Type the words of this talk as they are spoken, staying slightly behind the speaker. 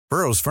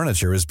Burrow's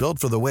furniture is built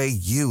for the way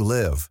you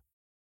live.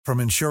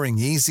 From ensuring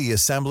easy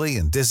assembly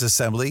and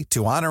disassembly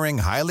to honoring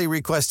highly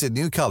requested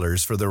new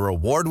colors for their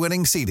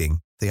award-winning seating,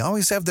 they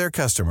always have their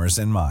customers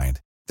in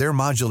mind. Their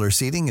modular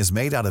seating is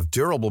made out of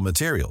durable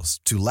materials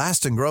to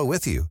last and grow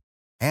with you.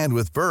 And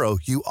with Burrow,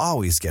 you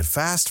always get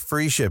fast,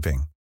 free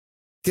shipping.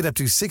 Get up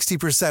to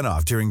 60%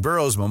 off during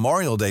Burrow's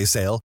Memorial Day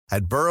sale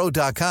at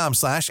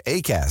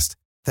burrow.com/ACAST.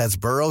 That's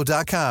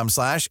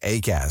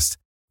burrow.com/ACAST.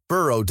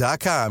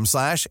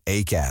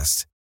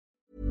 burrow.com/ACAST.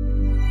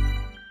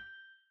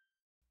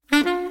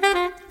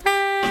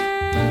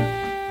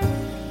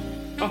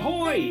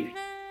 Ahoy!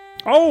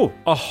 Oh,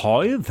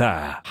 ahoy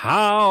there.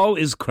 How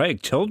is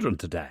Craig Children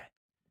today?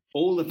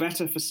 All the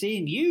better for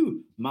seeing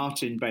you,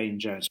 Martin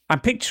Bain-Jones. I'm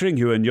picturing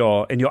you in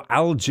your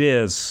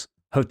Algiers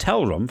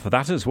hotel room, for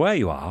that is where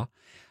you are.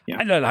 Yeah.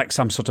 I know, like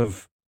some sort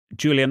of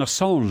Julian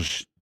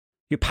Assange.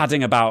 You're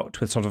padding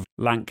about with sort of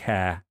lank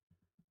hair,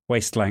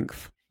 waist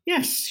length.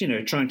 Yes,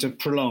 trying to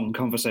prolong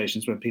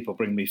conversations when people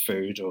bring me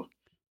food or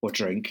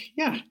drink.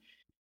 Yeah,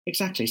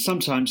 exactly.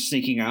 Sometimes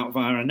sneaking out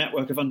via a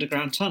network of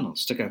underground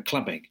tunnels to go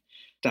clubbing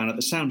down at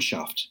the Sound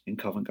Shaft in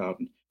Covent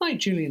Garden, like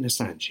Julian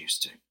Assange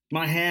used to.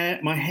 My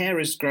hair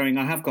is growing.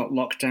 I have got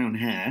lockdown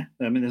hair.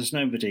 I mean, there's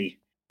nobody.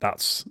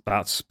 That's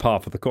par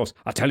for the course.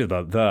 I tell you,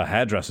 the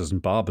hairdressers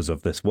and barbers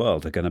of this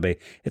world are going to be.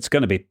 It's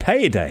going to be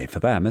payday for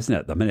them, isn't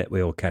it? The minute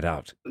we all get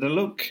out. The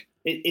look.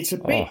 It's a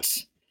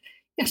bit.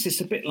 Yes,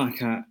 it's a bit like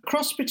a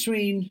cross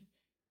between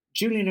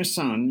Julian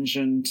Assange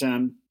and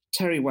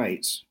Terry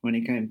Waite when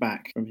he came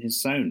back from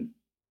his own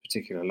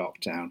particular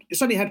lockdown. He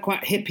suddenly had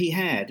quite hippie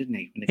hair, didn't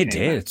he? When he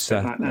did.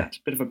 Back, like that.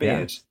 Bit of a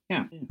beard.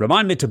 Yeah.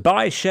 Remind me to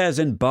buy shares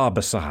in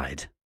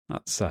Barbicide.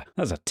 That's a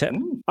tip.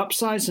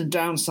 Upsides and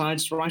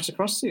downsides right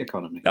across the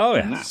economy. Oh,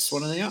 yes. And that's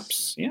one of the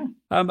ups, yeah.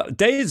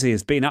 Daisy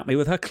has been at me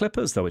with her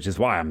clippers, though, which is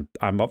why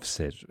I'm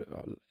obviously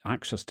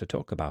anxious to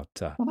talk about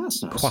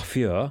that's nice.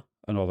 coiffure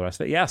and all the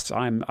rest of it. Yes,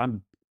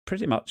 I'm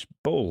pretty much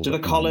bald. Do the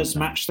collars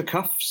match the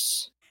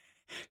cuffs?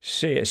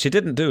 She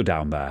didn't do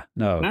down there.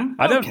 No, no?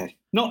 I don't. Okay,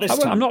 not this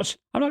time. I'm not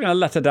going to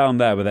let her down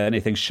there with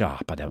anything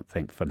sharp. I don't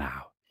think for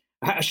now.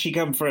 Has she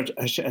gone for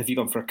have you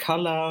gone for a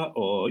colour,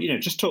 or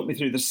just talk me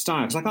through the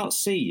style, because I can't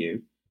see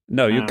you.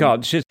 No, you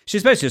can't.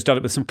 She's basically just done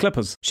it with some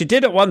clippers. She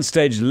did at one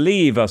stage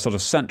leave a sort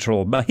of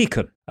central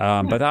Mohican,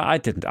 but I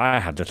didn't. I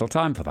had little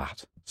time for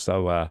that,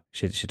 so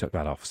she took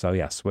that off. So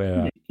yes,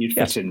 we're you'd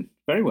fit in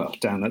very well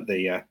down at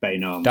the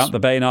Bain Arms. Down at the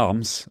Bain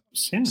Arms,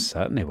 yeah.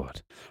 Certainly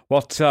would.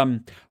 What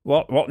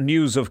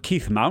news of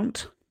Keith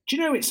Mount? Do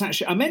you know, it's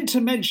actually, I meant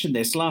to mention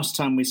this last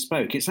time we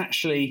spoke. It's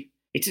actually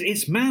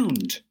it's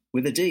Mound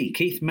with a D,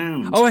 Keith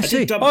Mound. Oh, I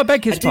see. I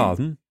beg his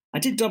pardon. I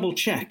did double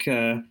check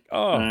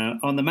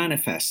on the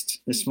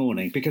manifest this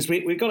morning, because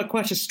we've got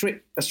quite a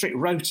strict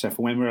rota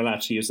for when we're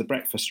allowed to use the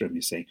breakfast room.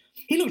 You see,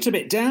 he looked a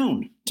bit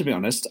down, to be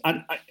honest.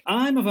 I'm of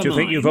a mind. Do you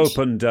think you've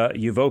opened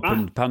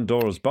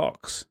Pandora's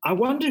box? I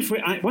wonder if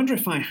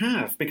I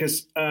have,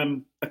 because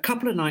a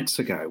couple of nights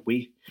ago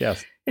we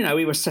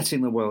were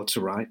setting the world to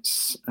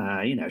rights,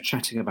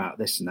 chatting about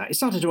this and that. He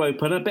started to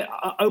open up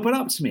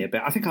to me a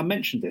bit. I think I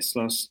mentioned this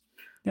last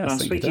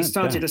week. He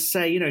started to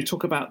say,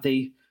 talk about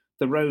the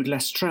road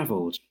less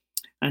travelled.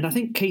 And I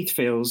think Keith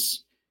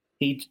feels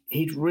he'd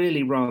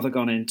really rather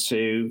gone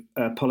into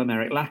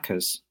polymeric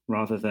lacquers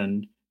rather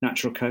than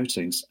natural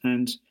coatings.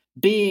 And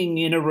being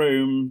in a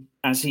room,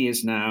 as he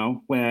is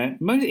now, where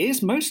it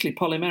is mostly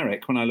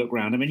polymeric when I look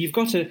round, I mean,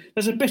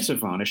 there's a bit of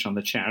varnish on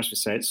the chair, as we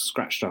say, it's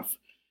scratched off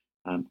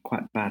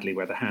quite badly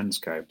where the hands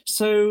go.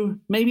 So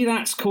maybe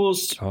that's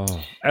caused...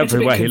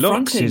 everywhere he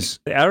looks is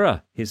the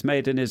error he's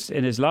made in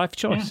his life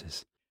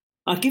choices.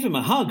 Yeah. I'd give him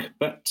a hug,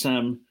 but...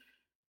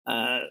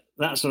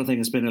 that sort of thing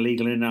has been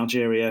illegal in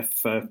Algeria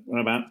for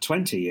about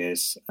 20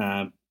 years,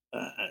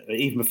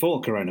 even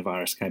before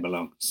coronavirus came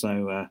along.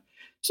 So I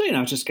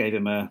just gave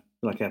him I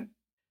don't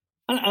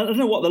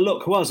know what the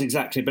look was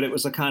exactly, but it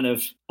was a kind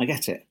of, I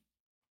get it.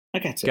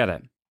 Get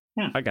it.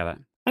 Yeah. I get it.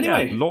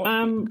 Anyway.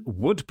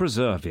 Would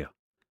preserve you.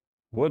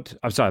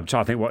 I'm sorry, I'm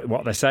trying to think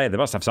what they say. They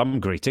must have some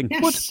greeting.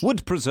 Yes.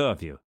 Would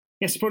preserve you.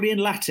 Yes, probably in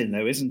Latin,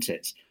 though, isn't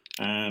it?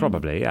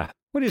 Probably, yeah.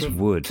 What is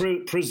wood?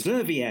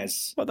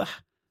 Preservies. What the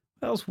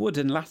hell's wood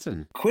in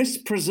Latin? Quis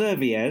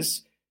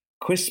preservies,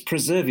 quis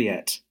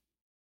preserviet.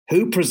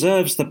 Who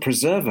preserves the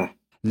preserver?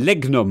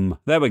 Lignum.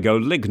 There we go,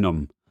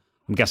 lignum.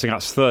 I'm guessing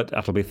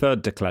that'll be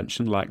third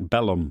declension, like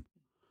bellum.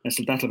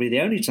 That'll be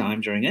the only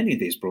time during any of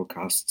these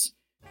broadcasts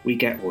we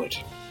get wood.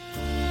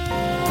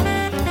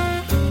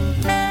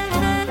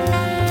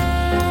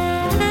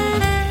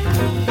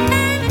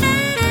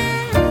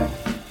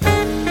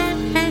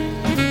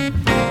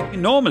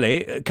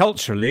 Normally,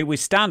 culturally, we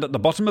stand at the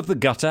bottom of the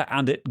gutter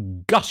and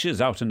it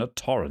gushes out in a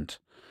torrent.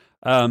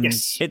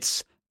 Yes.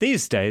 It's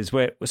these days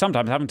we're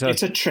sometimes having to...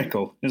 It's a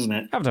trickle, isn't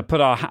it? Having to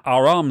put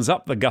our arms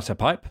up the gutter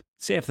pipe,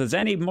 see if there's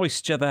any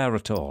moisture there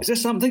at all. Is there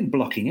something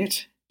blocking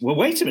it? Well,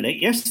 wait a minute.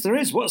 Yes, there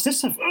is. What's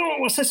this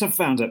I've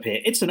found up here?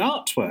 It's an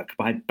artwork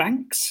by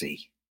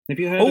Banksy. Have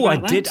you heard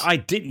about that? I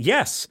did.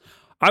 Yes.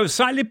 I was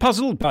slightly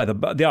puzzled by the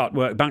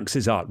artwork,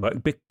 Banksy's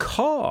artwork,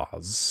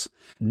 because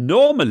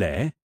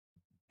normally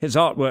his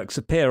artworks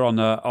appear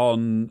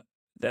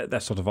they're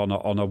sort of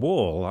on a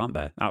wall, aren't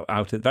they?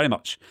 Out very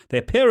much. They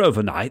appear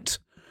overnight.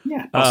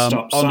 Yeah, bus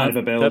stop, side of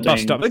a building. The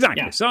bus stop,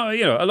 exactly. Yeah. So,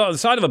 a lot of the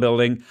side of a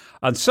building,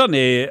 and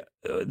suddenly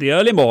the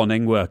early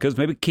morning workers,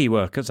 maybe key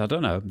workers, I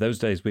don't know. Those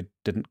days we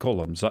didn't call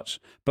them such,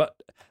 but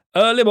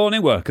early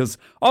morning workers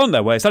on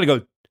their way suddenly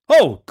go,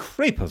 oh,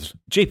 creepers,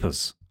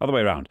 jeepers, other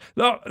way around.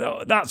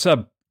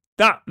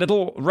 That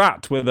little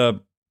rat with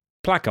a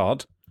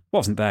placard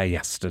wasn't there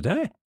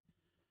yesterday.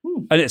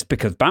 And it's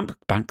because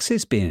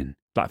Banksy's been,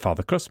 like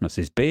Father Christmas,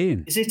 he's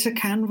been. Is it a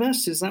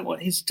canvas? Is that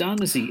what he's done?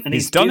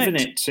 He's done given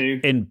it to...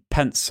 in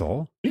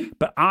pencil,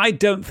 but I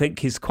don't think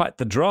he's quite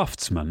the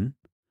draftsman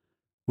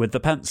with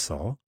the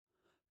pencil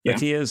that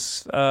he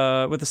is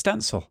with the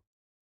stencil.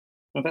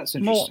 Well, that's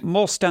interesting.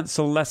 More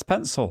stencil, less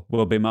pencil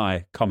will be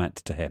my comment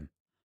to him.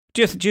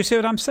 Do you see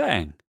what I'm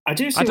saying? I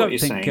do see what you're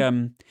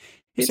saying.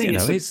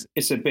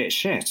 It's a bit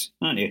shit,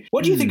 aren't you?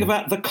 What do you think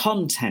about the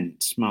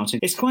content, Martin?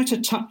 It's quite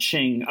a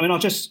touching... I mean,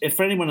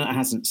 for anyone that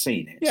hasn't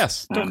seen it...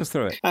 Yes, talk us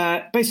through it.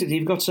 Basically,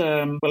 you've got...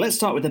 let's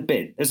start with the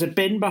bin. There's a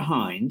bin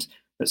behind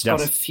that's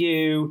got a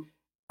few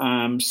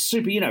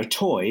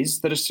toys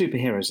that are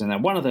superheroes in there.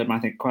 One of them, I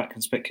think, quite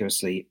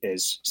conspicuously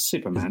is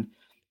Superman.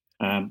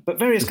 But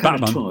various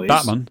kind of toys.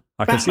 Batman.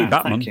 I can see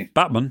Batman.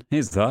 Batman,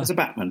 he's there. There's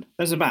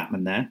a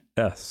Batman there.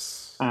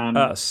 Yes.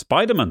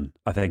 Spider-Man,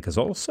 I think, is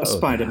also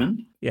Spider-Man.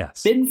 There.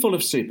 Yes. Bin full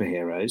of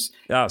superheroes.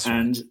 That's right.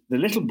 And the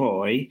little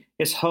boy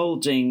is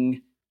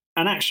holding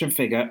an action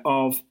figure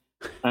of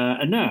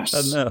a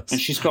nurse. And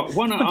she's got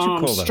one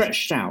arm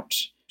stretched out.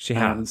 She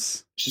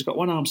has. She's got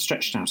one arm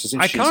stretched out as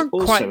if she's can't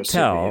also quite a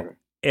tell superhero.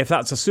 If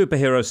that's a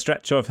superhero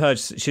stretch or if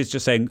she's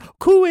just saying,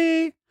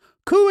 cooey.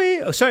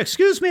 Cooey, oh, sorry,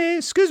 excuse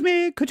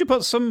me, could you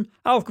put some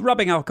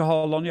rubbing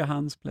alcohol on your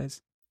hands, please?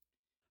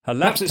 Her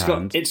left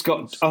hand. It's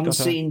got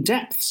unseen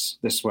depths,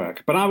 this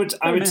work. But I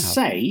would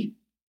say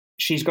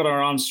she's got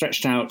her arms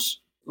stretched out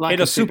like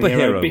a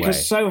superhero because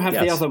way. So have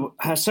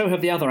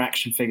the other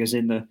action figures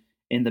in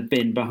the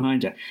bin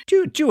behind her.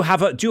 Do you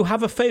have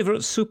a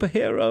favourite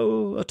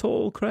superhero at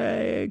all,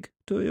 Craig?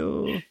 Do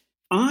you?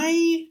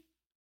 I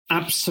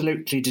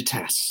absolutely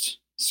detest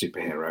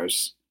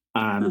superheroes.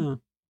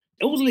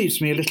 It all leaves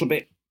me a little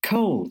bit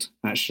cold,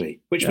 actually,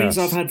 which means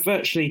I've had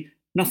virtually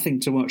nothing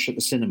to watch at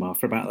the cinema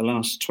for about the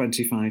last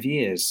 25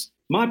 years.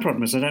 My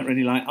problem is I don't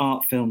really like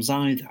art films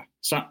either.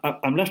 So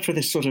I'm left with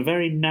this sort of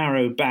very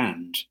narrow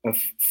band of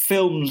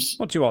films.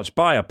 What do you watch?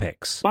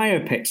 Biopics?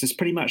 Biopics is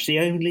pretty much the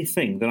only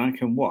thing that I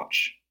can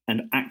watch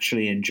and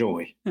actually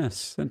enjoy.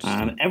 Yes,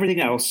 interesting. Everything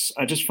else,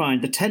 I just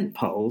find the tent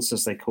poles,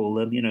 as they call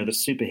them, the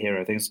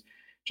superhero things,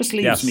 just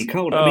leaves me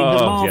cold. I mean,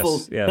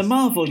 the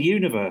Marvel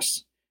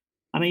universe.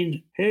 I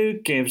mean, who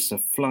gives a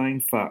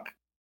flying fuck?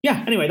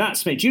 Yeah, anyway,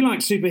 that's me. Do you like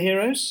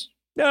superheroes?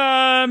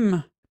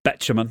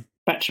 Betjeman.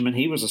 Betjeman,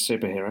 he was a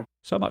superhero.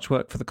 So much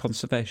work for the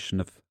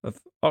conservation of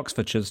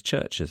Oxfordshire's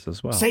churches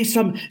as well. Say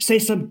some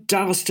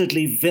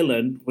dastardly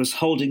villain was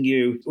holding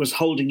you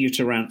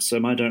to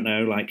ransom, I don't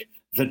know, like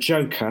the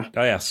Joker.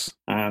 Oh, yes.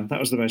 That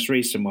was the most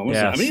recent one,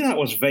 wasn't it? I mean, that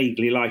was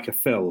vaguely like a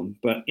film,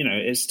 but,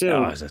 it's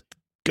still a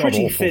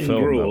pretty thin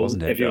film, gruel,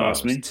 wasn't it? If you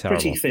ask me.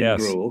 Pretty thin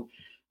gruel.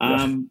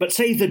 But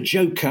say the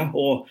Joker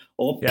or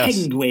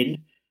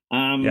Penguin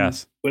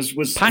was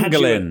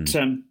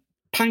Pangolin.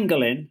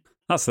 Pangolin.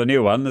 That's the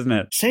new one, isn't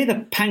it? Say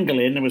the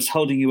Pangolin was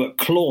holding you at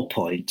claw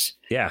point.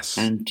 Yes.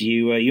 And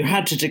you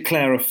had to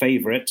declare a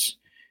favourite.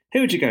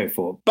 Who would you go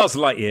for? Buzz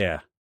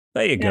Lightyear.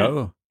 There you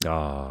go.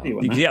 Oh, you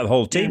can get the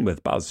whole team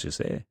with Buzz, you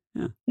see.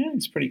 Yeah,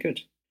 it's pretty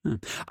good.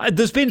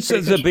 There's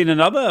been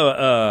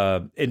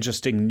another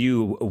interesting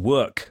new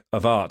work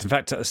of art. In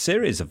fact, a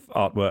series of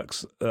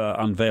artworks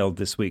unveiled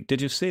this week. Did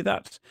you see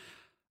that?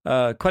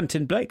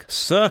 Quentin Blake,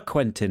 Sir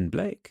Quentin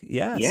Blake.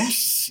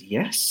 Yes.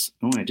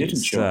 Oh, I did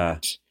enjoy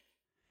that.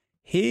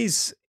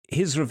 He's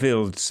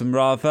revealed some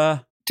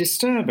rather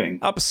disturbing,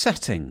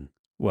 upsetting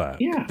work.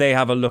 Yeah. They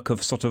have a look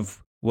of sort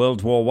of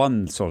World War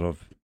I, sort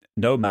of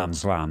no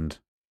man's land.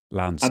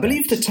 Landscapes. I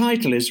believe the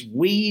title is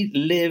 "We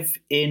Live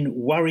in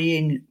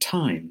Worrying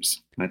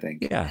Times." I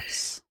think.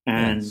 Yes,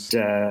 and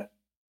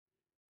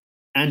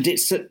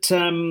it's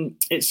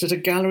at a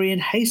gallery in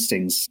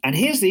Hastings. And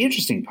here's the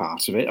interesting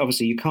part of it.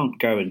 Obviously, you can't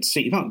go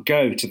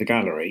to the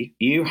gallery.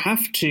 You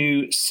have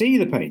to see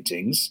the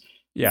paintings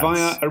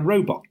via a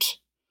robot.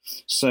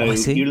 So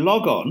you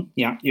log on.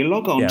 Yeah, you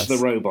log on to the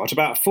robot.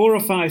 About 4 or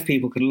 5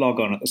 people can log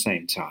on at the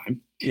same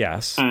time.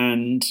 Yes,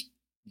 and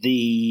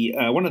the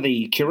one of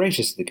the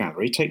curators of the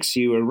gallery takes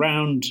you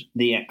around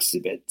the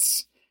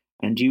exhibits,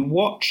 and you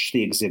watch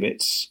the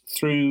exhibits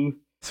through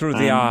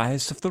the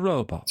eyes of the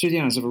robot. Through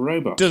the eyes of a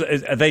robot.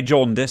 Are they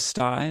jaundiced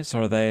eyes,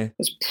 or are they?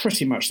 That's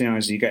pretty much the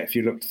eyes you get if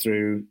you look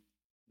through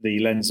the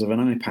lens of an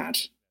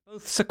iPad.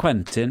 Both Sir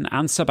Quentin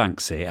and Sir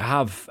Banksy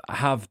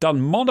have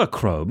done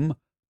monochrome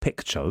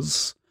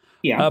pictures.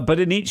 Yeah, but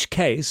in each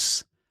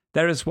case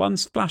there is one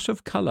splash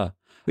of colour.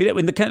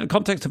 In the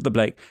context of the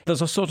Blake,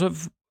 there's a sort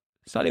of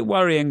slightly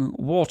worrying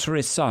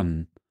watery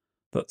sun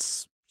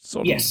that's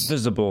sort of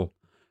visible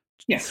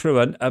through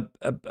a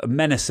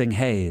menacing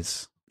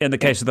haze. In the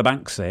case of the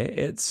Banksy,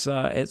 it's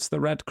the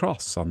Red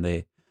Cross on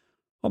the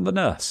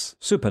nurse,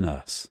 super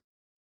nurse.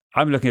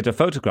 I'm looking at a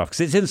photograph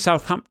because it's in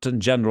Southampton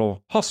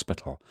General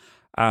Hospital,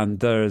 and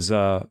there's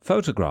a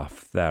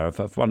photograph there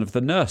of one of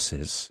the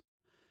nurses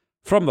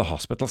from the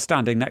hospital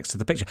standing next to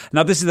the picture.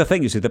 Now, this is the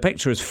thing, you see, the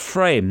picture is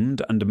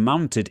framed and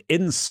mounted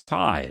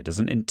inside as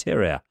an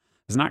interior,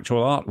 as an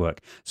actual artwork.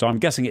 So I'm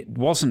guessing it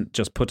wasn't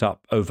just put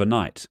up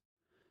overnight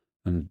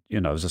and,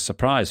 it was a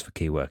surprise for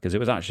key workers. It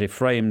was actually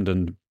framed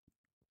and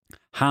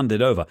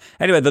handed over.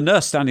 Anyway, the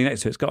nurse standing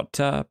next to it's got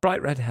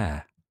bright red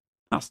hair.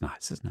 That's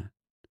nice, isn't it?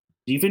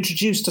 You've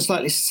introduced a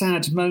slightly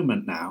sad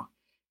moment now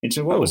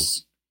into what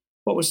was.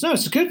 No,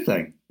 it's a good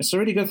thing. It's a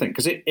really good thing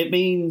because it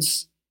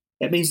means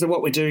that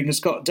what we're doing has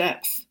got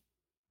depth.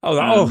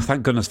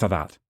 Thank goodness for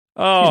that.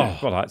 Well,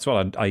 that's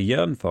what I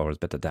yearn for, is a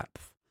bit of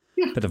depth,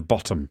 a bit of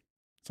bottom.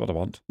 That's what I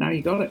want. Now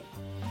you got it.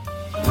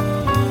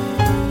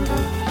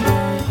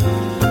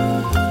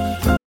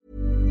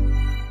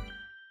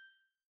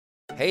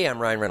 Hey, I'm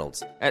Ryan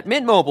Reynolds. At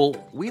Mint Mobile,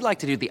 we like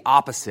to do the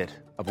opposite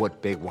of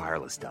what Big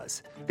Wireless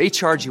does. They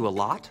charge you a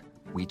lot.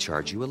 We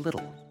charge you a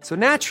little. So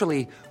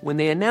naturally, when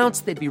they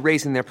announced they'd be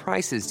raising their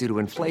prices due to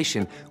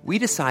inflation, we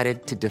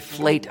decided to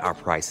deflate our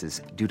prices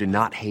due to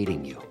not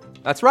hating you.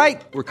 That's right.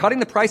 We're cutting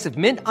the price of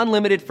Mint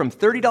Unlimited from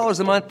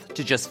 $30 a month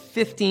to just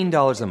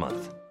 $15 a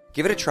month.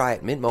 Give it a try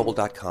at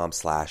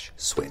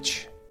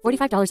mintmobile.com/switch.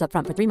 $45 up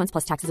front for 3 months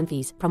plus taxes and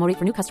fees. Promo rate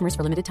for new customers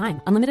for limited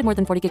time. Unlimited more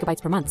than 40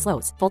 gigabytes per month.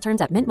 Slows full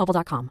terms at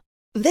mintmobile.com.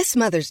 This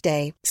Mother's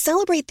Day,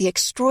 celebrate the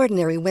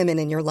extraordinary women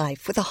in your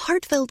life with a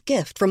heartfelt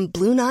gift from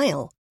Blue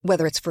Nile.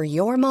 Whether it's for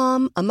your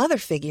mom, a mother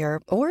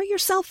figure, or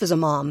yourself as a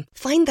mom,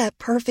 find that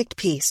perfect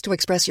piece to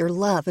express your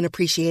love and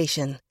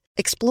appreciation.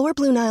 Explore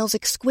Blue Nile's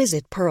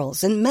exquisite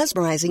pearls and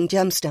mesmerizing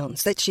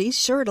gemstones that she's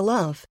sure to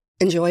love.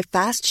 Enjoy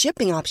fast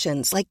shipping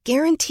options like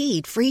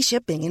guaranteed free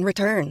shipping and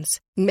returns.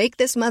 Make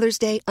this Mother's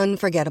Day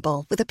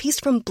unforgettable with a piece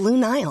from Blue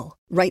Nile.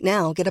 Right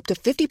now, get up to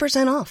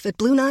 50% off at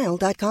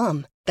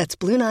BlueNile.com. That's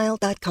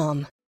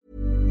BlueNile.com.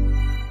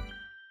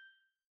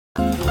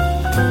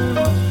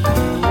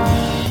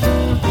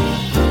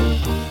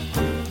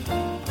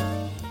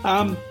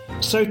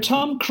 So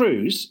Tom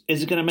Cruise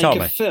is going to make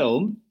a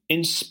film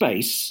in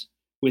space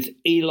with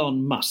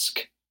Elon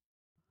Musk.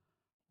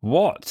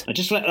 What? I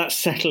just let that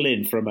settle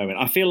in for a moment.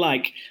 I feel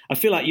like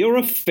you're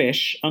a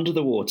fish under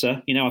the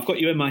water. I've got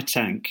you in my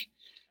tank.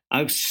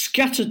 I've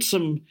scattered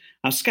some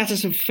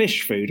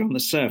fish food on the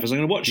surface. I'm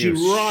going to watch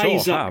you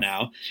rise up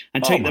now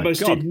and take the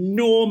most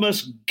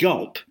enormous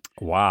gulp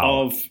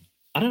of,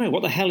 I don't know,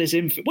 what the hell is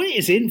in... What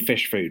is in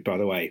fish food, by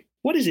the way?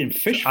 What is in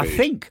fish food? I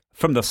think,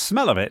 from the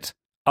smell of it,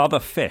 other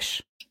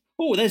fish.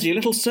 Oh, there's your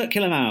little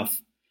circular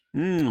mouth.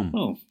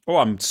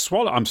 I'm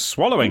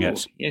swallowing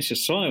it. Yes, you're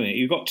swallowing it.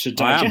 You've got to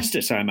digest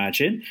it, I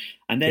imagine,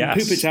 and then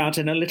poop it out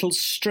in a little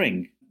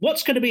string.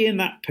 What's going to be in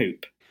that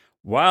poop?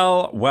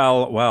 Well,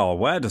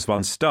 where does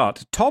one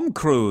start? Tom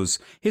Cruise,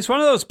 he's one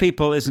of those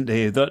people, isn't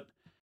he, that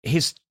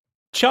he's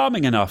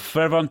charming enough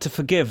for everyone to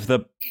forgive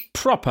the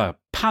proper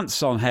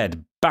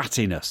pants-on-head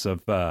battiness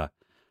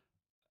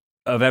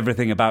of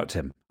everything about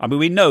him. I mean,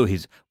 we know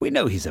he's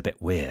a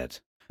bit weird.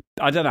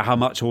 I don't know how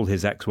much all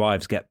his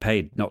ex-wives get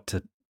paid not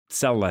to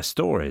sell their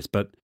stories,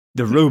 but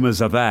the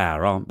rumours are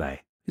there, aren't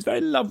they? He's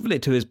very lovely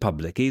to his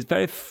public. He's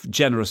very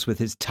generous with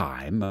his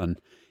time, and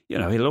he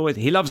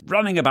loves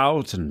running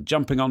about and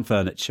jumping on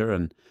furniture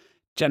and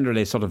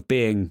generally sort of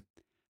being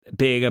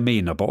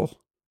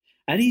amenable.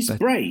 And he's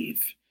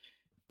brave.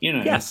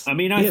 Yes. I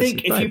mean, I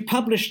think if you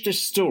published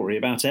this story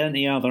about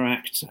any other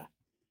actor,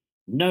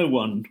 no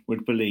one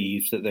would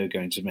believe that they were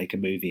going to make a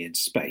movie in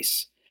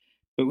space.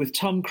 But with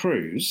Tom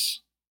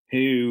Cruise,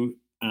 who,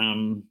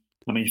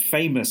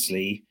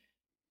 famously,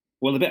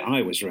 well, the bit I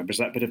always remember is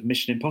that bit of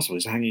Mission Impossible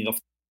is hanging off.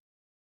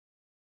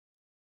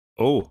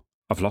 Oh,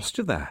 I've lost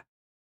you there.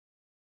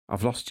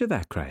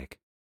 Craig.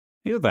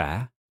 Are you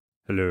there?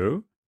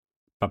 Hello?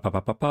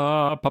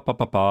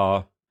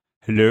 Pa-pa-pa-pa-pa.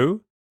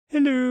 Hello?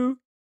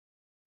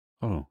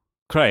 Oh,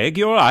 Craig,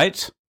 you all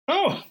right?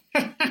 Oh,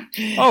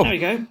 there we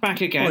go.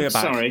 Back again. You're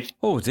back. Sorry.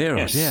 Oh, dear,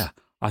 yes. Oh,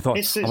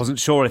 dear. I wasn't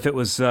sure if it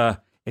was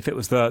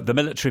the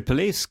military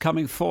police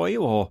coming for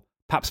you, or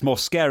perhaps more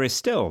scary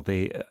still,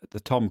 the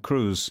Tom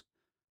Cruise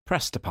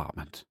press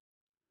department.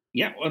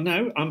 Yeah, well,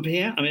 no, I'm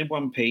here. I'm in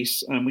one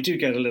piece. We do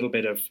get a little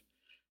bit of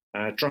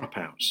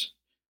dropouts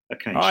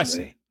occasionally. Oh, I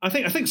see. I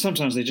think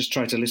sometimes they just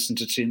try to listen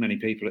to too many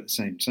people at the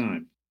same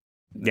time.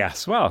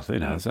 Yes, well,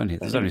 there's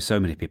only so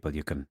many people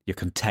you can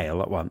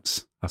tail at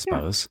once, I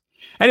suppose. Yeah.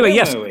 Anyway,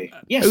 yes. Were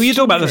you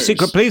talking about the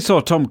secret police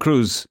or Tom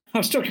Cruise? I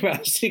was talking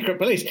about the secret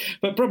police,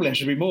 but probably I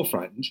should be more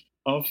frightened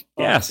of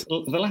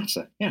the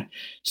latter. Yeah.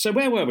 So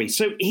where were we?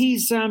 So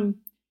he's Tom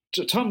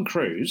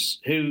Cruise,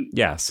 who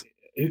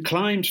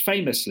climbed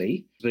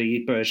famously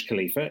the Burj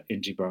Khalifa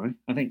in Dubai.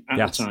 I think at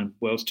the time,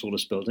 world's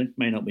tallest building.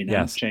 May not be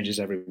now. Changes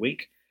every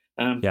week.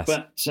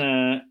 But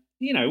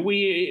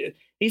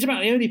he's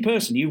about the only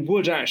person you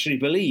would actually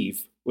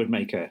believe would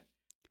make a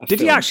Did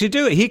he actually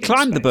do it? He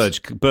climbed the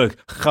Burj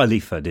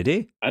Khalifa, did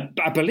he?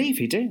 I believe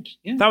he did.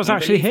 Yeah, that was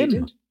actually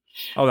him.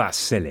 Oh, that's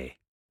silly.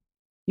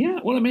 Yeah,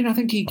 well, I mean, I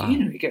think he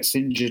gets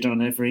injured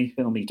on every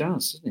film he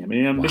does, doesn't he?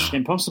 I mean, Mission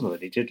Impossible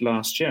that he did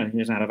last year, he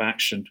was out of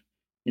action.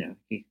 I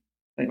think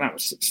that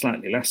was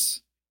slightly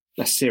less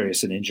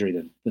serious an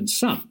injury than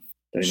some.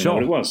 Don't even know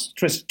what it was.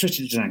 Twisted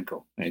his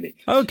ankle, maybe.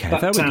 Okay,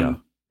 there we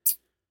go.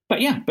 But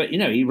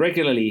he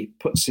regularly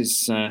puts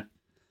his,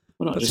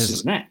 not just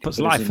his neck, puts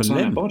but life his and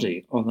entire limb.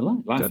 body on the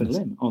line, life and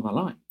limb on the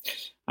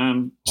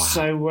line.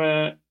 So,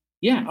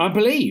 I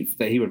believe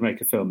that he would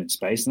make a film in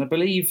space, and I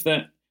believe that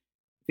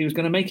if he was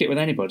going to make it with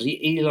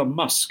anybody, Elon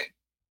Musk.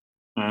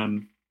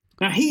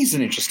 Now, he's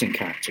an interesting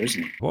character,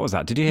 isn't he? What was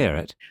that? Did you hear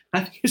it?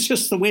 I think it's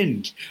just the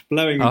wind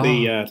blowing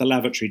the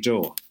lavatory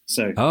door.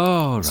 So,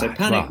 right. So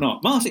panic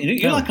not. Martin,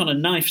 you're like on a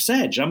knife's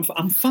edge. I'm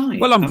fine.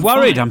 Well, I'm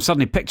worried. Fine. I'm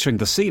suddenly picturing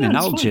the scene in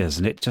Algiers,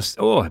 and it just,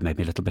 it made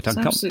me a little bit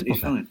uncomfortable. Absolutely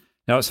fine.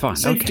 No, it's fine.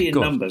 Safety in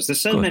good. numbers.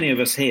 There's so many of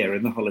us here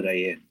in the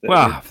Holiday Inn.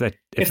 Well,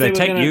 if they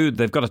take you,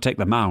 they've got to take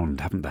the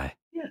mound, haven't they?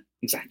 Yeah,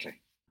 exactly.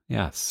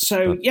 Yes.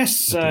 So,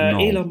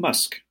 Elon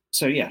Musk.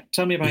 So,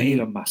 tell me about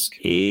Elon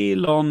Musk.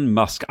 Elon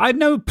Musk. I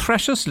know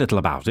precious little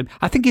about him.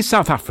 I think he's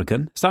South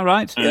African. Is that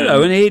right?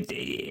 And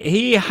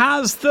he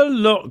has the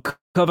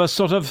look of a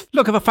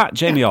fat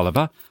Jamie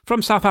Oliver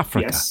from South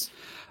Africa. Yes.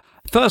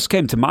 First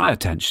came to my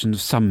attention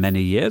some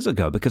many years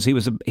ago because he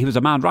was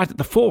a man right at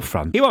the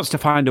forefront. He wants to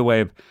find a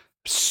way of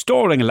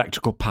storing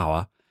electrical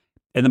power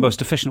in the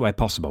most efficient way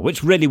possible,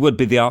 which really would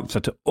be the answer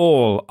to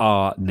all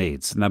our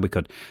needs. And then we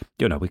could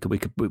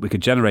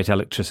generate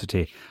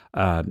electricity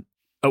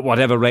at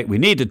whatever rate we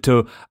needed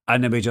to,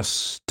 and then we just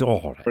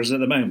store it. Whereas at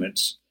the moment,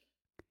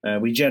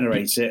 we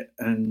generate it,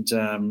 and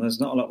there's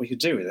not a lot we could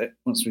do with it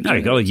once we. No,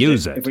 you've got to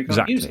use it. If we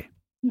can't use it.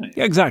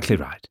 Yeah, exactly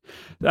right.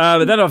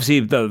 But then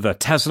obviously the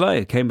Tesla,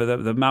 it came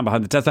with the man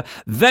behind the Tesla.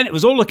 Then it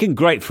was all looking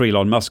great for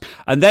Elon Musk.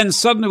 And then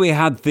suddenly we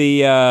had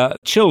the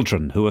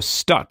children who were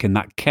stuck in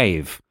that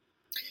cave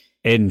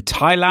in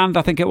Thailand,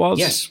 I think it was.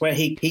 Yes, where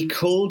he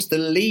called the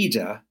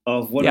leader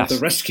of one of the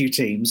rescue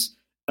teams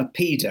a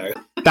pedo.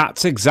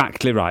 That's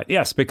exactly right.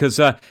 Yes,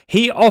 because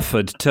he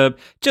offered to,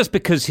 just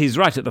because he's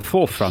right at the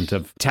forefront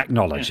of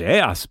technology,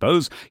 I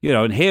suppose,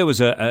 and here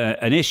was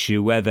an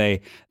issue where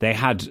they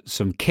had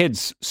some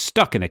kids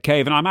stuck in a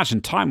cave, and I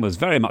imagine time was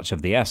very much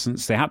of the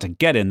essence. They had to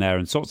get in there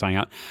and sort something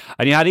out.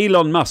 And you had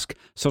Elon Musk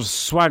sort of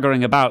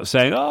swaggering about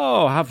saying,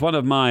 have one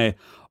of my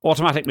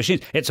automatic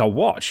machines. It's a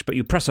watch, but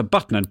you press a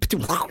button and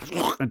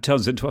it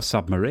turns into a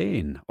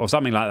submarine or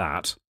something like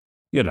that.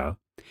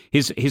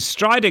 He's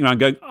striding around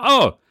going,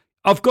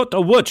 I've got a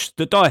watch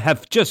that I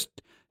have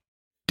just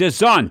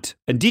designed,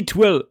 and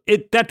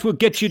that will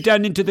get you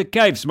down into the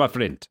caves, my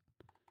friend.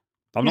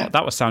 That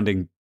wasn't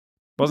sounding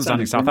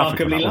South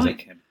African. Remarkably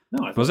like him.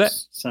 No, was it?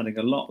 Sounding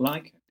a lot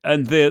like him.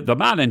 And the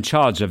man in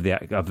charge of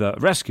the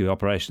rescue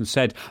operation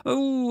said,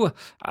 to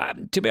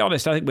be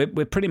honest, I think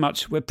we're pretty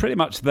much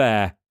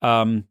there.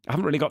 I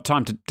haven't really got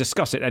time to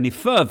discuss it any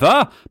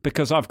further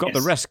because I've got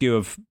the rescue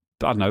of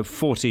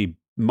 40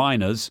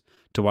 miners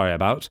to worry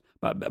about,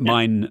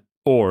 mine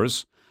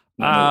ores.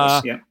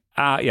 Not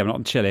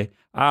in Chile.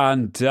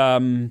 And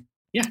I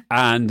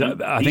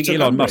think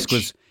Elon Musk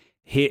was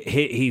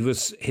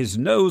his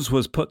nose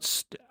was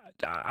put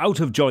out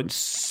of joint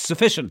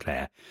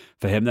sufficiently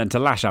for him then to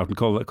lash out and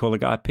call the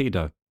guy a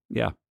pedo.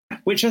 Yeah,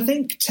 which I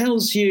think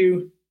tells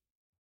you,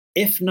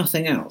 if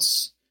nothing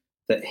else,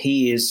 that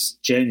he is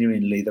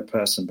genuinely the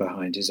person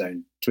behind his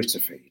own Twitter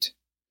feed.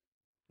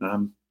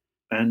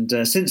 And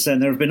since then,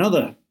 there have been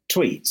other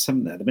tweets,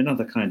 haven't there? There have been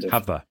other kind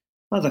of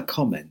other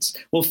comments.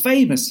 Well,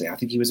 famously, I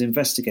think he was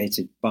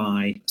investigated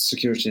by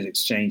securities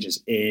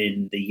exchanges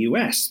in the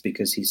US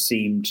because he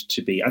seemed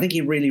to be, I think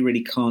he really,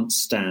 really can't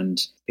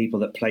stand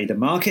people that play the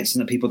markets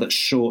and the people that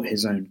short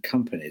his own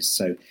companies.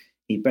 So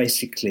he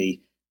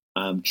basically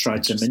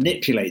tried to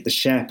manipulate the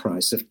share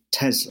price of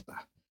Tesla.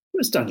 It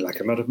was done like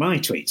a lot of my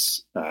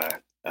tweets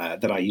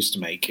that I used to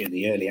make in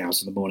the early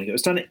hours of the morning. It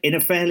was done in a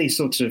fairly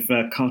sort of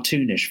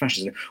cartoonish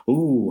fashion.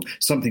 Ooh,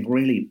 something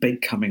really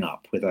big coming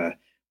up with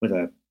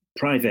a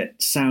private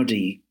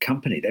Saudi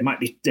company.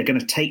 They're going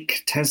to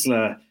take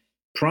Tesla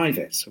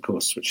private, of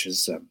course, which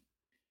is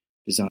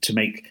designed to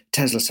make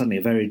Tesla suddenly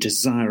a very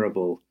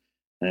desirable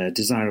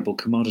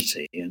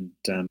commodity and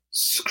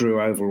screw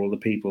over all the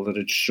people that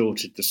had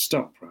shorted the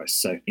stock price.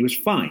 So he was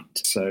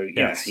fined. So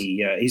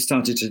he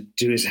started to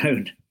do his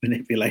own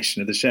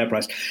manipulation of the share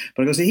price.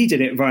 But of course, he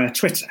did it via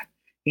Twitter.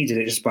 He did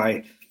it just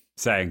by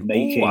saying,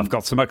 I've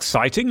got some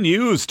exciting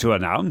news to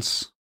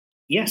announce.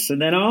 Yes,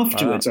 and then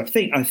afterwards, I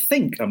think I'm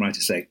right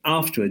to say,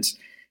 afterwards,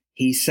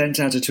 he sent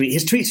out a tweet.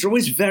 His tweets are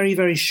always very,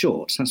 very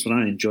short. That's what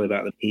I enjoy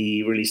about them.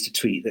 He released a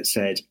tweet that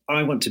said,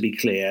 I want to be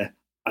clear,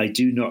 I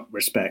do not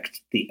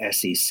respect the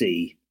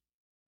SEC.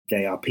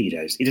 They are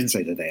pedos. He didn't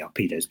say that they are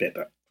pedos bit,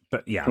 but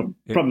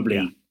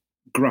probably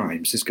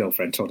Grimes, his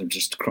girlfriend, told him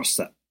just to cross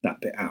that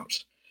bit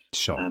out.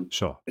 Sure.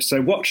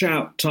 So watch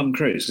out, Tom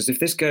Cruise, because if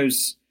this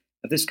goes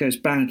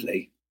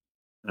badly,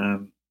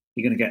 you're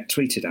going to get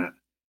tweeted at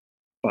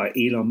by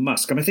Elon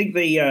Musk. I think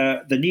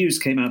the news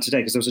came out today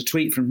because there was a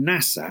tweet from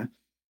NASA.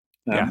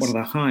 One of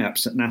the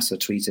high-ups at NASA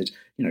tweeted,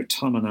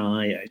 Tom and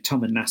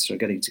NASA are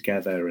getting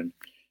together and,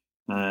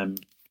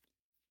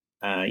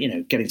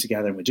 getting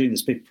together, and we're doing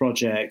this big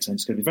project, and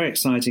it's going to be very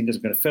exciting because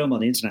we're going to film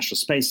on the International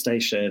Space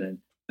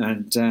Station.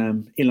 And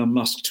Elon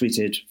Musk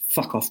tweeted,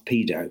 "Fuck off,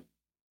 pedo."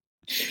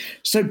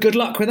 So good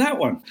luck with that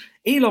one.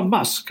 Elon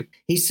Musk,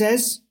 he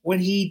says when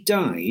he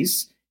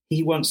dies,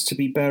 he wants to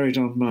be buried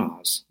on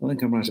Mars. I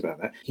think I'm right about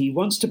that. He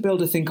wants to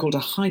build a thing called a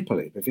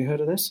hyperloop. Have you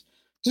heard of this?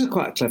 This is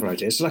quite a clever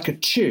idea. It's like a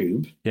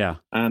tube. Yeah.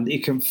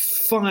 You can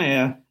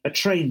fire a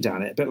train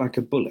down it, a bit like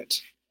a bullet.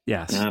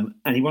 Yes.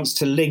 And he wants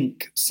to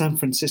link San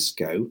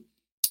Francisco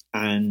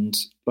and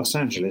Los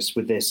Angeles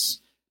with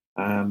this,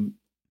 this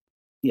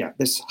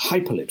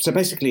hyperloop. So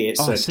basically,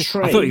 it's a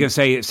train. I thought you were going to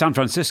say San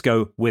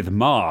Francisco with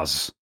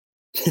Mars.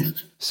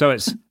 So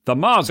it's the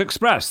Mars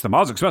Express. The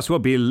Mars Express will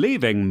be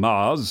leaving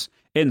Mars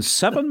in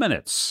 7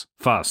 minutes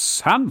for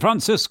San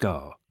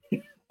Francisco.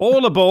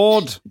 All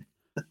aboard.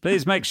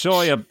 Please make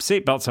sure your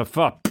seatbelts are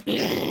fucked.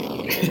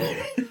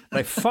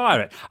 They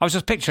fire it. I was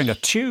just picturing a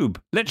tube,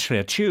 literally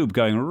a tube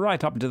going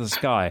right up into the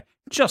sky,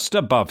 just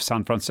above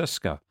San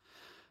Francisco.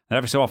 And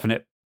every so often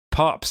it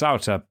pops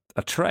out a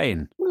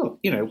train. Well,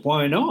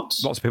 why not?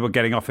 Lots of people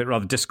getting off it,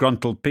 rather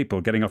disgruntled people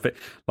getting off it,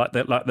 like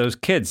those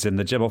kids in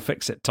the Jim will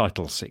Fix It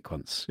title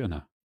sequence, Yeah.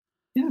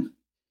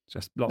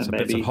 Just lots of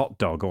bits of hot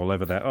dog all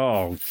over there.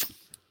 Oh,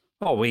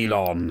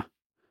 Elon.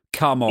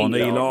 Come on,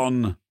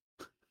 Elon.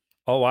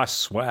 Oh, I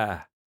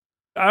swear.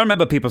 I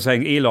remember people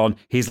saying Elon,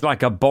 he's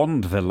like a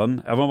Bond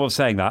villain. Everyone was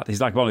saying that.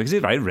 He's like Bond because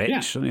he's very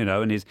rich,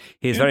 and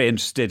he's very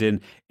interested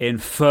in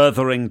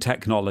furthering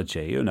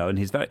technology, and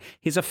he's a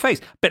face,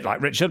 a bit like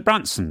Richard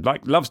Branson,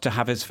 loves to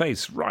have his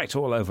face right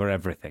all over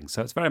everything.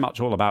 So it's very much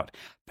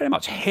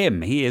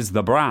him. He is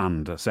the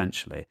brand,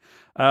 essentially.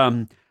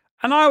 And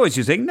I always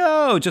used to think,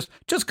 no, just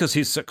because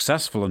he's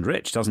successful and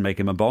rich doesn't make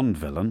him a Bond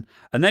villain.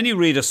 And then you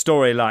read a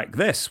story like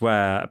this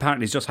where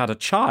apparently he's just had a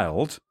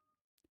child.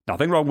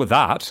 Nothing wrong with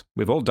that.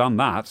 We've all done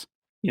that.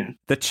 Yeah.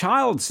 The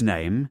child's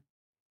name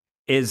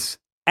is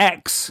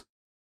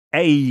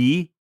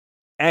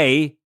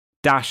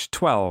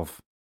XAEA-12.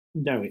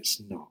 No,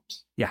 it's not.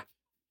 Yeah.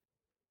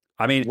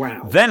 I mean,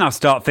 wow. Then I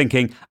start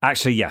thinking,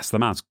 actually, yes, the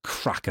man's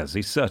crackers.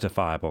 He's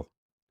certifiable.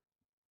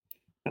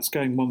 That's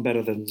going one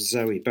better than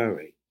Zoe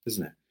Bowie,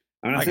 isn't it?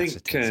 I think,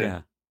 it is,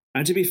 yeah.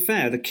 And to be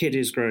fair, the kid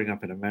is growing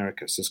up in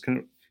America, so it's kind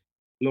of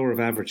law of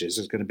averages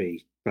is going to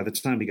be, by the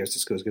time he goes to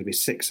school, there's going to be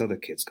 6 other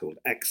kids called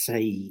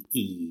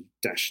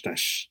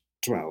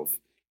XAE-12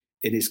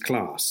 in his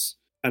class.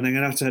 And they're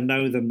going to have to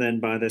know them then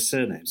by their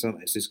surnames, aren't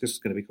they? So it's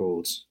just going to be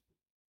called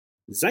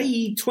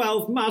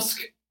Zaid-12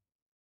 Musk.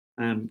 It's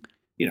going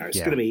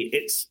to be,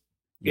 it's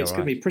going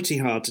to be pretty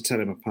hard to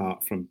tell him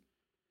apart from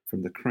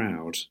the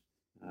crowd.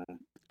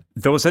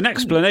 There was an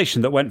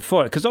explanation that went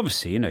for it, because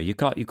obviously, you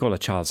call a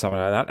child something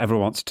like that.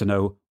 Everyone wants to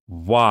know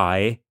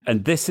why,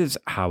 and this is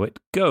how it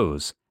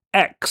goes.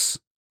 X,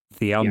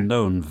 the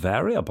unknown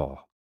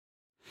variable.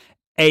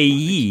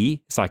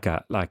 AE, it's like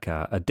a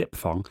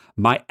diphthong,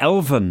 my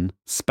elven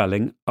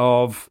spelling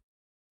of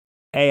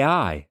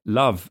AI,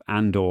 love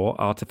and or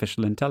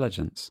artificial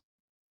intelligence.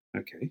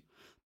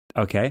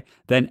 Okay.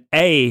 Then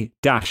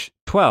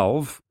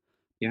A-12,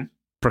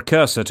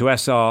 precursor to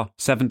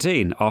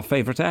SR-17, our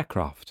favourite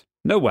aircraft.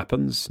 No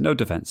weapons, no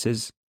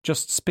defences,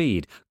 just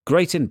speed.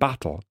 Great in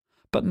battle,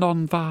 but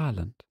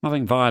non-violent.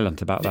 Nothing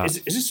violent about that.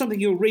 Is this something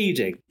you're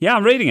reading? Yeah,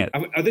 I'm reading it.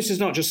 This is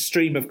not just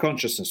stream of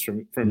consciousness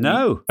from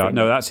No,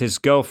 that's his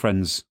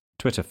girlfriend's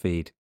Twitter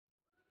feed.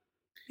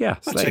 Yeah,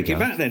 I take it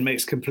back then.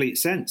 Makes complete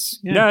sense.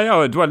 Yeah.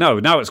 No,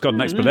 now it's got an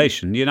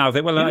explanation. You now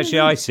think, well, actually,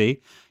 I see.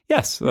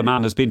 Yes, the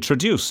man has been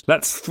traduced.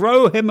 Let's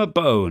throw him a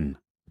bone.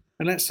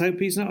 And let's hope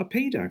he's not a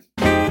pedo.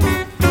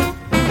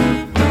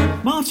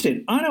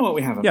 Martin, I know what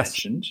we haven't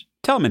mentioned.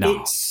 Tell me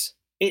now.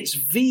 It's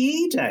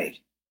VE Day.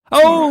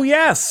 Oh,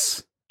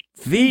 yes.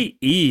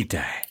 VE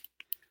Day.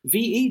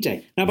 VE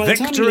Day. Now, by the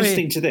time you're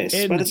listening to this,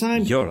 by the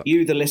time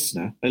you, the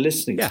listener, are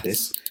listening to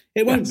this,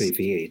 it won't be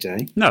VE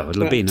Day. No,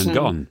 it'll have been and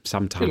gone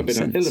sometime It'll have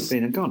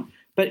been and gone.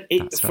 But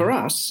for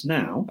us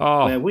now,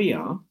 where we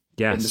are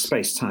in the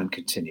space-time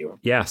continuum,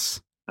 at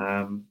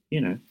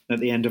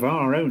the end of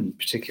our own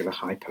particular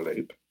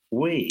hyperloop,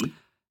 we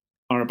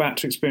are about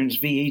to experience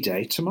VE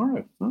Day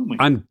tomorrow, aren't we?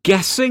 I'm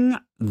guessing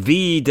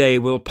VE Day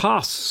will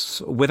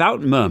pass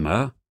without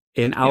murmur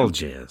in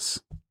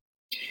Algiers.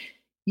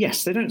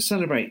 Yes, they don't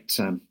celebrate.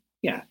 They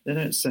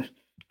don't. It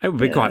would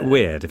be quite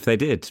weird if they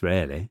did,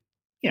 really.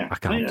 Yeah, I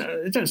can't.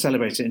 They don't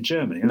celebrate it in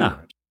Germany. No.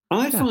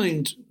 I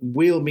find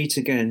 "we'll meet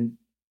again"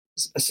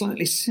 a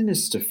slightly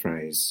sinister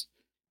phrase,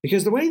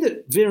 because the way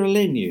that Vera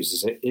Lynn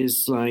uses it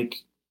is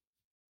like,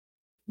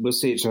 "We'll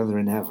see each other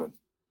in heaven,"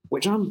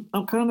 which I'm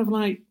kind of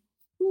like,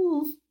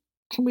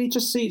 can we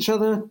just see each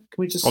other? Can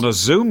we just on a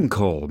Zoom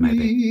call,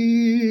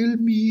 maybe? We'll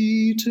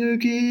meet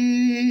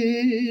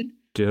again.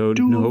 Don't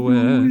know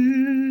where.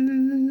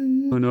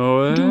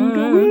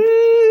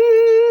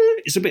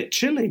 It's a bit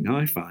chilling,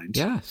 I find.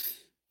 Yes.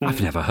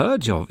 I've never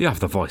heard you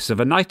have the voice of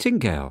a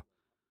nightingale.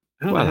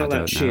 How the hell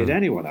that cheered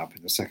anyone up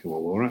in the Second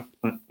World War?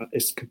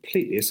 It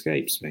completely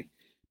escapes me.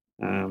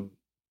 But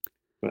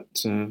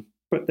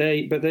there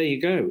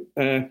you go.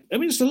 I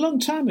mean, it's a long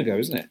time ago,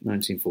 isn't it?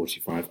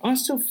 1945. I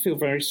still feel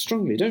very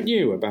strongly, don't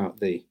you,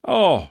 about the...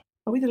 Oh.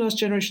 Are we the last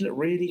generation that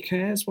really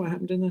cares what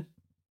happened in the...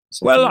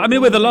 Well, I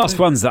mean, we're the last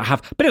ones that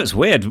have... But it was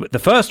weird. The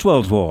First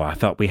World War, I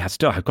felt we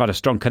still had quite a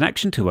strong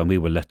connection to when we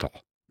were little.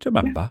 Do you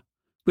remember?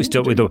 Yeah.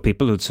 There were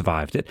people who'd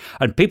survived it.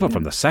 And people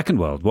from the Second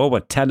World War were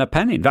 10 a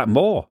penny. In fact,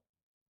 more.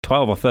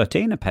 12 or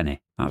 13 a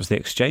penny. That was the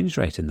exchange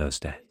rate in those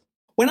days.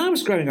 When I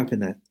was growing up in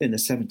the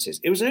 70s,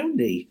 it was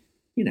only,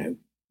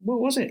 what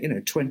was it?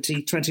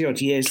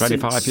 20-odd years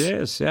 25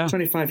 years, yeah.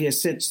 25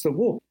 years since the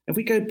war. If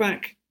we go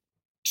back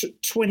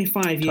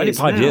 25 years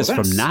 25 years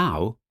from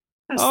now?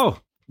 That's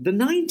the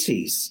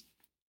 90s.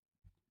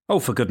 Oh,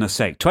 for goodness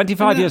sake.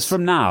 25 years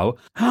from now?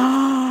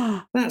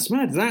 That's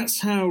mad.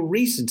 That's how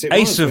recent it was.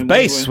 Ace of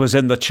Base was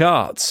in the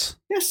charts.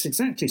 Yes,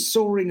 exactly.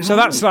 Soaring high. So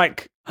that's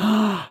like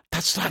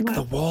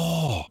the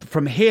war.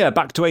 From here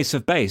back to Ace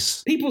of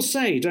Base. People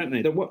say, don't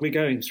they, that what we're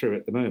going through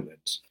at the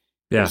moment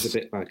is a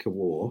bit like a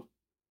war.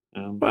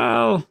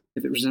 Well,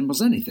 if it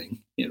resembles anything,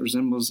 it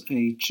resembles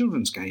a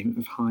children's game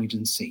of hide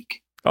and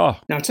seek. Oh.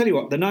 Now, I'll tell you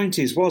what, the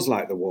 90s was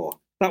like the war.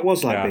 That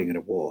was like being in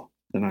a war,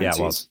 the 90s. Yeah, it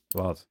was.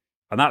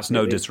 And that's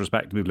no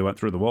disrespect to people who went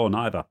through the war,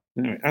 neither.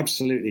 No,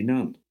 absolutely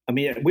none. I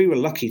mean, we were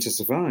lucky to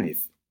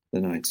survive the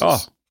 90s. Oh,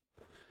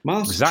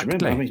 Masters, exactly.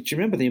 Do you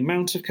remember the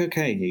amount of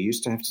cocaine you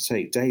used to have to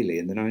take daily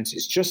in the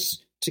 90s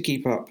just to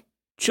keep up?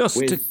 Just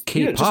to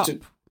keep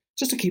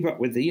up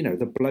with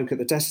the bloke at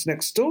the desk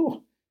next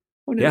door.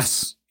 I mean,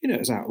 yes. It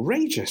was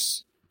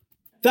outrageous.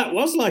 That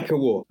was like a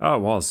war. Oh,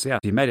 it was, yeah.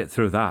 You made it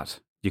through that.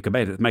 You could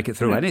make it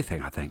through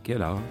anything, I think,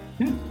 Yeah.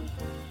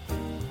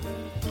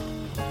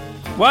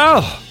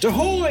 Well.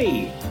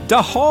 Dahoy!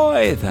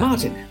 Dahoy, then.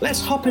 Martin,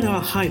 let's hop in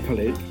our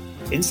Hyperloop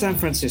in San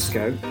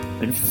Francisco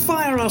and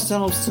fire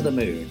ourselves to the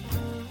moon.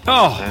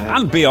 Oh,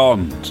 and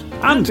beyond.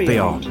 And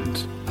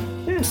beyond.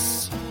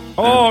 Yes.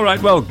 All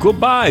right, well,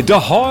 goodbye.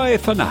 Dahoy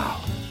for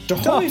now.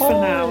 Dahoy for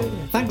now.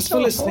 Thanks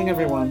for listening,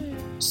 everyone.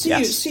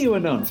 See you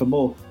anon for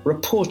more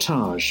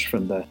reportage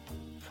from the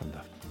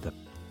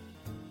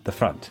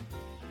front.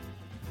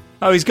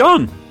 Oh, he's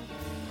gone.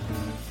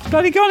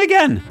 Bloody gone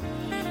again.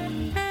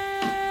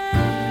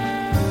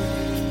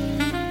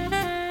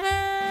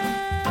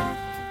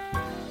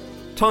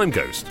 Time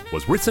Ghost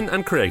was written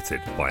and created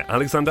by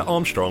Alexander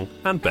Armstrong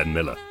and Ben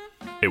Miller.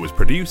 It was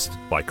produced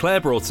by Claire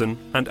Broughton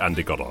and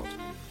Andy Goddard.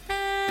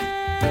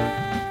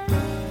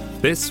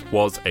 This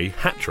was a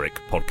Hat-Trick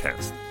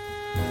podcast.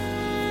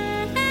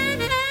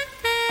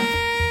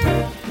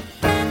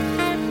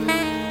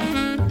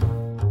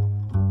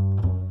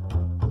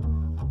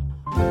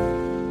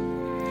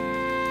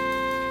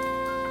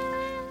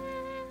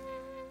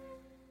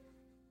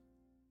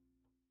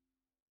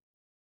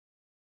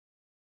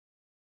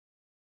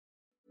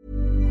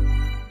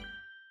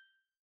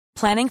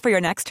 Planning for your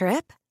next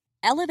trip?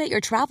 Elevate your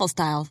travel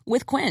style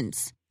with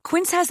Quince.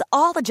 Quince has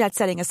all the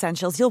jet-setting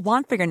essentials you'll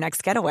want for your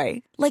next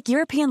getaway, like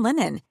European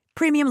linen,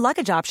 premium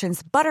luggage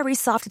options, buttery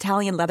soft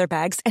Italian leather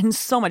bags, and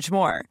so much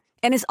more.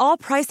 And is all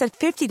priced at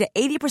 50 to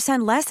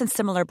 80% less than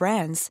similar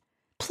brands.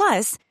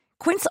 Plus,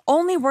 Quince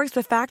only works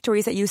with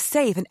factories that use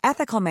safe and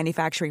ethical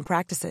manufacturing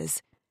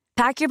practices.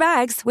 Pack your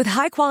bags with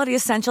high-quality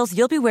essentials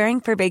you'll be wearing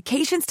for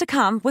vacations to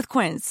come with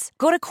Quince.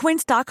 Go to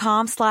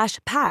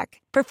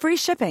quince.com/pack for free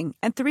shipping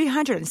and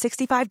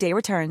 365-day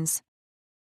returns.